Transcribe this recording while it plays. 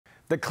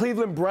The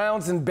Cleveland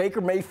Browns and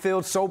Baker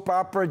Mayfield soap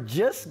opera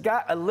just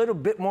got a little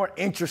bit more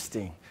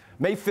interesting.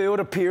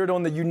 Mayfield appeared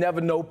on the You Never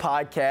Know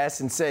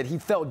podcast and said he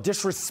felt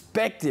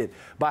disrespected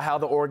by how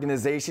the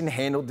organization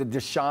handled the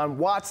Deshaun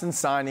Watson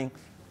signing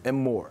and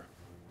more.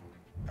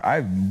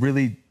 I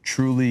really,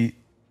 truly,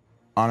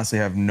 honestly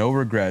have no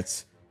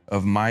regrets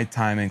of my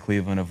time in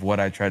Cleveland, of what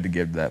I tried to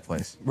give to that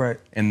place. Right.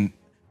 And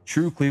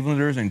true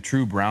Clevelanders and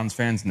true Browns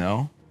fans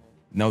know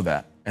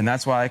that. And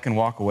that's why I can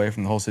walk away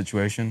from the whole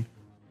situation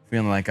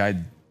feeling like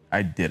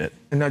I did it.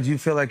 And now, do you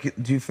feel like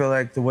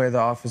the way the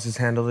office has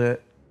handled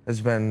it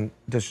has been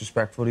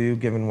disrespectful to you,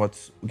 given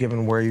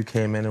where you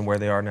came in and where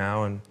they are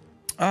now? And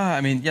I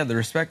mean, yeah, the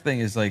respect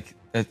thing is like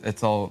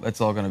it's all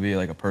going to be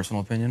like a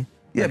personal opinion.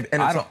 Yeah, like,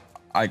 and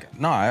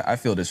I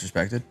feel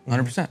disrespected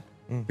 100%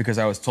 because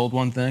I was told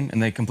one thing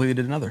and they completely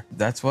did another.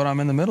 That's what I'm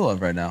in the middle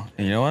of right now.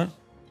 And you know what?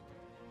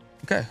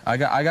 Okay, I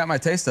got my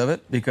taste of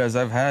it because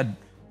I've had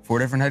 4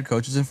 different head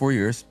coaches in 4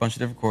 years, a bunch of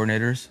different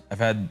coordinators. I've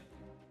had.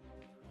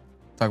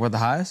 Talk about the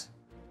highs.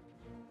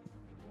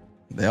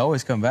 They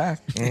always come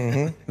back.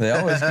 They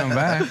always come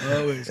back.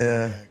 Always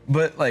come back.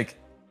 But like,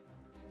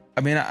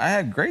 I mean, I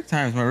had great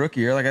times my rookie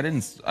year. Like I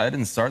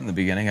didn't start in the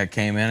beginning. I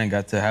came in and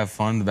got to have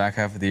fun the back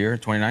half of the year.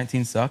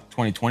 2019 sucked.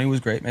 2020 was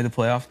great. Made the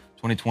playoffs.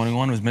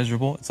 2021 was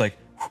miserable. It's like,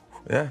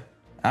 yeah.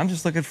 I'm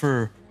just looking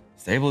for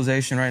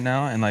stabilization right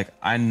now, and like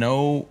I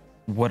know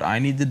what I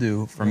need to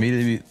do for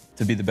me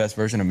to be the best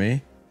version of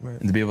me,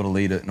 and to be able to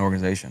lead an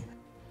organization.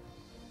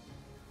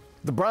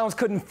 The Browns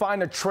couldn't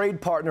find a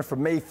trade partner for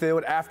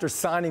Mayfield after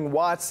signing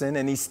Watson,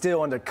 and he's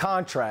still under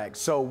contract.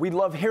 So we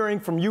love hearing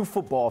from you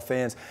football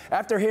fans.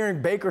 After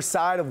hearing Baker's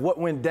side of what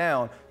went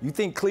down, you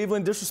think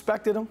Cleveland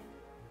disrespected him?